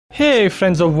Hey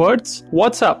friends of words,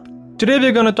 what's up? Today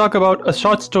we're going to talk about a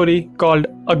short story called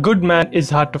A Good Man is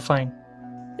Hard to Find.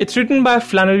 It's written by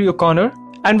Flannery O'Connor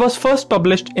and was first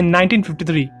published in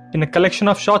 1953 in a collection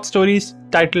of short stories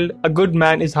titled A Good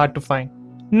Man is Hard to Find.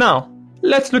 Now,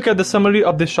 let's look at the summary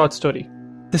of this short story.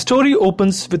 The story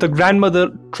opens with a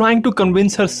grandmother trying to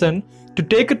convince her son to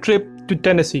take a trip to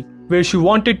Tennessee, where she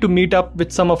wanted to meet up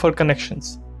with some of her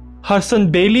connections. Her son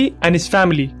Bailey and his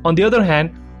family, on the other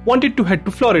hand, wanted to head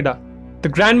to Florida. The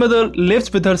grandmother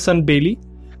lives with her son Bailey,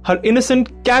 her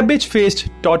innocent cabbage-faced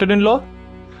daughter-in-law,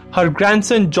 her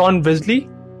grandson John Wesley,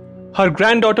 her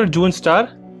granddaughter June Star,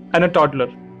 and a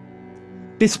toddler.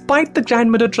 Despite the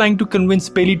grandmother trying to convince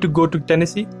Bailey to go to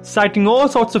Tennessee, citing all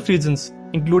sorts of reasons,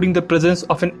 including the presence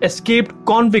of an escaped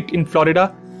convict in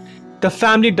Florida, the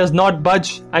family does not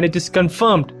budge and it is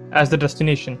confirmed as the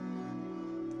destination.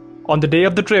 On the day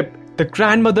of the trip, the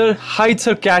grandmother hides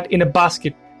her cat in a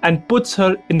basket and puts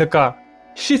her in the car.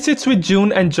 She sits with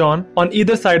June and John on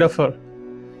either side of her.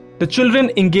 The children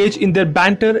engage in their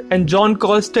banter and John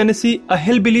calls Tennessee a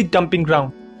hillbilly dumping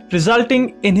ground,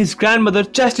 resulting in his grandmother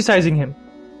chastising him.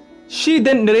 She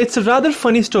then narrates a rather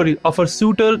funny story of her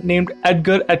suitor named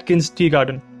Edgar Atkins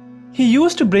Teagarden. He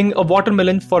used to bring a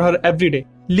watermelon for her every day,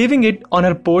 leaving it on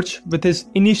her porch with his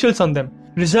initials on them,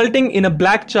 resulting in a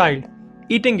black child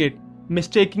eating it,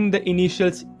 mistaking the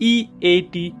initials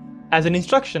EAT as an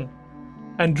instruction.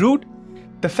 En route,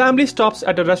 the family stops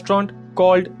at a restaurant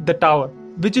called The Tower,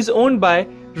 which is owned by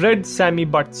Red Sammy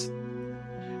Butts.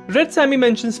 Red Sammy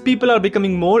mentions people are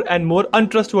becoming more and more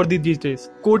untrustworthy these days,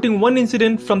 quoting one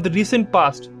incident from the recent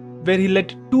past where he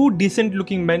let two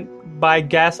decent-looking men buy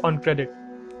gas on credit.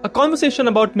 A conversation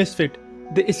about Misfit,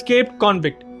 the escaped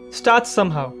convict, starts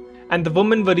somehow, and the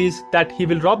woman worries that he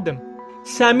will rob them.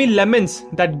 Sammy laments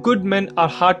that good men are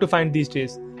hard to find these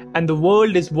days, and the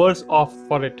world is worse off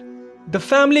for it. The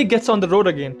family gets on the road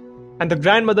again, and the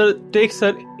grandmother takes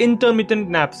her intermittent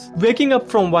naps, waking up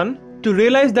from one to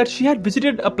realize that she had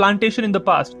visited a plantation in the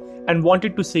past and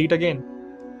wanted to see it again.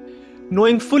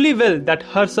 Knowing fully well that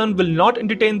her son will not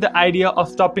entertain the idea of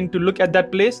stopping to look at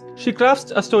that place, she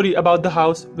crafts a story about the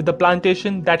house with the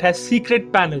plantation that has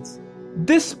secret panels.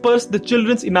 This spurs the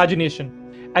children's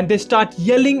imagination, and they start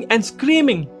yelling and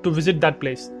screaming to visit that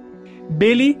place.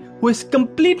 Bailey, who is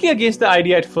completely against the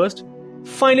idea at first,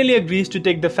 finally agrees to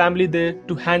take the family there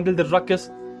to handle the ruckus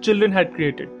children had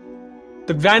created.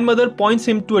 The grandmother points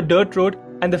him to a dirt road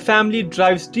and the family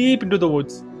drives deep into the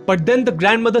woods. But then the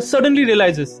grandmother suddenly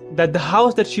realizes that the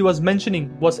house that she was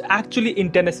mentioning was actually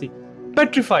in Tennessee.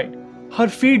 Petrified, her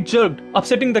feet jerked,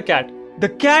 upsetting the cat. The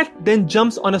cat then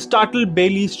jumps on a startled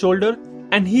Bailey's shoulder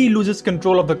and he loses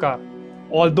control of the car.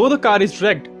 Although the car is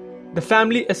wrecked, the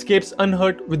family escapes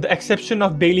unhurt with the exception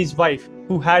of Bailey's wife,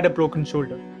 who had a broken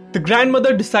shoulder. The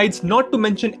grandmother decides not to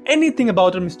mention anything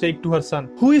about her mistake to her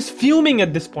son, who is fuming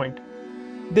at this point.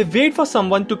 They wait for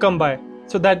someone to come by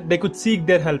so that they could seek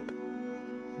their help.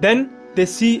 Then they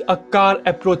see a car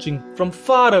approaching from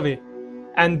far away,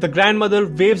 and the grandmother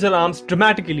waves her arms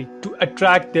dramatically to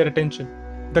attract their attention.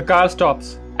 The car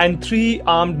stops, and 3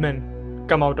 armed men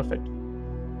come out of it.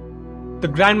 The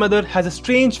grandmother has a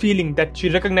strange feeling that she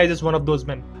recognizes one of those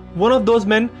men. One of those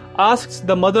men asks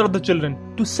the mother of the children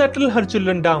to settle her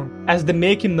children down as they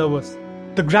make him nervous.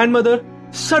 The grandmother,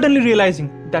 suddenly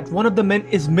realizing that one of the men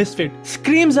is Misfit,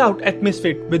 screams out at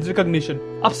Misfit with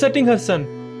recognition, upsetting her son,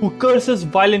 who curses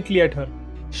violently at her.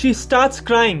 She starts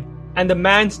crying and the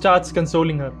man starts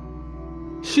consoling her.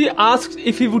 She asks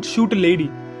if he would shoot a lady,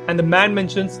 and the man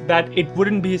mentions that it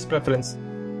wouldn't be his preference.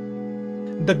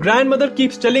 The grandmother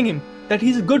keeps telling him that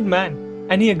he's a good man,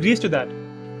 and he agrees to that.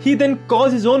 He then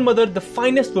calls his own mother the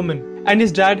finest woman and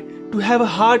his dad to have a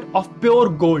heart of pure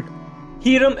gold.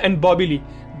 Hiram and Bobby Lee,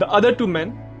 the other 2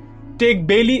 men, take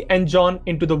Bailey and John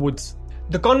into the woods.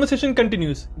 The conversation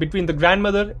continues between the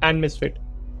grandmother and Misfit.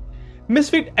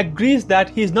 Misfit agrees that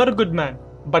he is not a good man,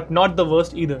 but not the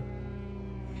worst either.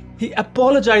 He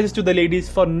apologizes to the ladies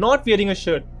for not wearing a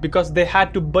shirt because they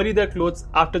had to bury their clothes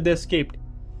after they escaped.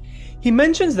 He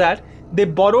mentions that they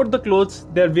borrowed the clothes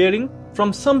they're wearing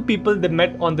from some people they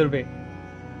met on their way.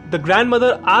 The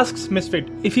grandmother asks Misfit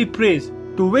if he prays,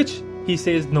 to which he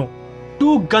says no.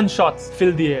 2 gunshots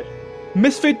fill the air.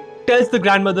 Misfit tells the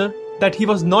grandmother that he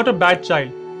was not a bad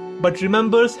child, but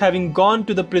remembers having gone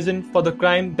to the prison for the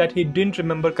crime that he didn't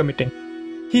remember committing.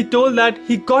 He told that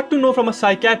he got to know from a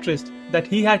psychiatrist that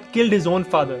he had killed his own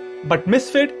father, but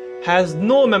Misfit has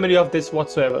no memory of this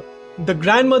whatsoever. The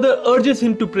grandmother urges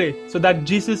him to pray so that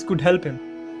Jesus could help him.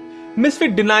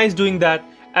 Misfit denies doing that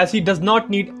as he does not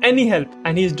need any help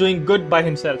and he is doing good by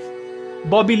himself.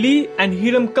 Bobby Lee and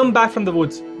Hiram come back from the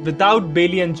woods without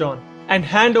Bailey and John, and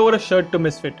hand over a shirt to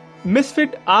Misfit.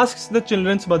 Misfit asks the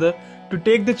children's mother to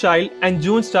take the child and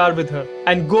June Star with her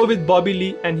and go with Bobby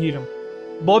Lee and Hiram.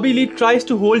 Bobby Lee tries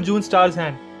to hold June Star's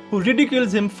hand, who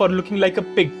ridicules him for looking like a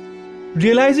pig.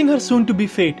 Realizing her soon-to-be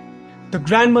fate, the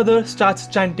grandmother starts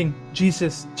chanting,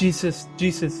 "Jesus, Jesus,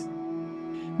 Jesus."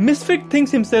 Misfit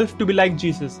thinks himself to be like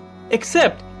Jesus,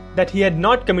 except that he had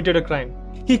not committed a crime.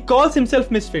 He calls himself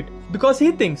Misfit because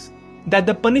he thinks that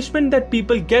the punishment that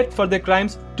people get for their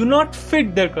crimes do not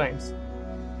fit their crimes.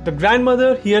 The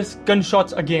grandmother hears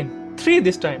gunshots again, 3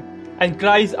 this time, and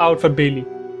cries out for Bailey.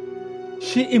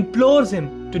 She implores him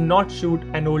to not shoot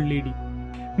an old lady.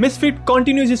 Misfit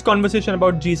continues his conversation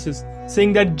about Jesus,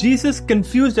 saying that Jesus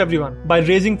confused everyone by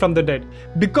raising from the dead,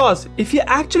 because if he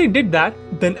actually did that,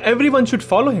 then everyone should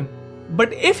follow him.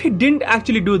 But if he didn't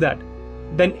actually do that,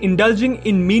 then indulging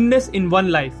in meanness in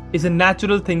one life is a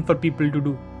natural thing for people to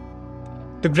do.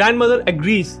 The grandmother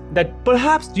agrees that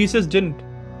perhaps Jesus didn't.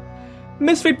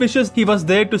 Misfit wishes he was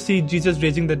there to see Jesus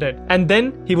raising the dead, and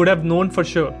then he would have known for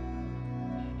sure.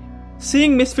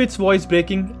 Seeing Misfit's voice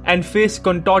breaking and face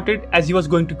contorted as he was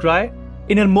going to cry,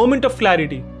 in a moment of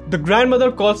clarity, the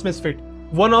grandmother calls Misfit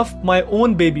one of my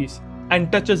own babies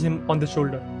and touches him on the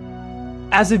shoulder.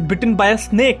 As if bitten by a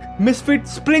snake, Misfit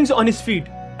springs on his feet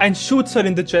and shoots her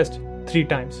in the chest 3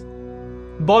 times.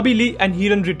 Bobby Lee and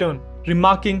Hiram return,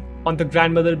 remarking on the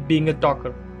grandmother being a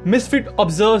talker. Misfit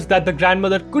observes that the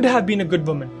grandmother could have been a good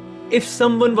woman if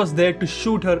someone was there to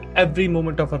shoot her every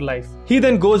moment of her life. He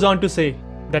then goes on to say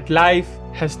that life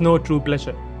has no true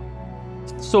pleasure.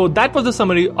 So that was the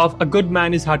summary of A Good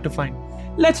Man is Hard to Find.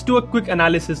 Let's do a quick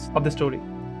analysis of the story.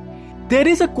 There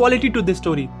is a quality to this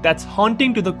story that's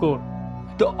haunting to the core.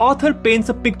 The author paints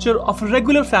a picture of a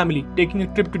regular family taking a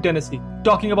trip to Tennessee,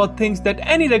 talking about things that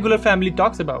any regular family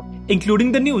talks about,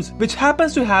 including the news, which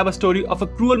happens to have a story of a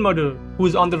cruel murderer who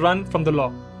is on the run from the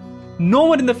law. No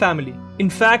one in the family, in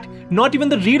fact, not even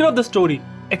the reader of the story,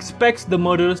 expects the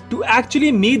murderers to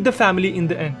actually meet the family in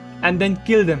the end and then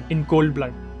kill them in cold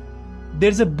blood.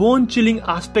 There's a bone-chilling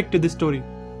aspect to this story.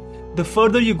 The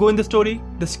further you go in the story,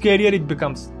 the scarier it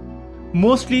becomes.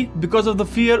 Mostly because of the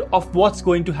fear of what's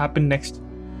going to happen next.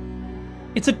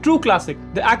 It's a true classic.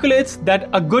 The accolades that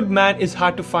A Good Man is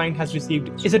Hard to Find has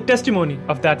received is a testimony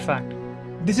of that fact.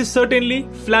 This is certainly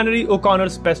Flannery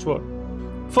O'Connor's best work.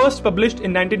 First published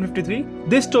in 1953,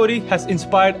 this story has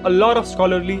inspired a lot of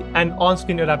scholarly and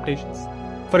on-screen adaptations.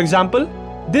 For example,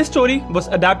 this story was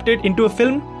adapted into a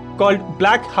film called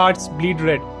Black Hearts Bleed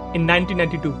Red in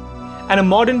 1992 and a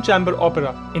modern chamber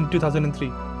opera in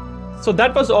 2003. So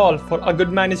that was all for A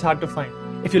Good Man is Hard to Find.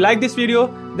 If you like this video,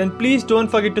 then please don't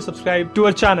forget to subscribe to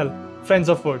our channel, Friends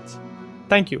of Words.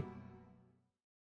 Thank you.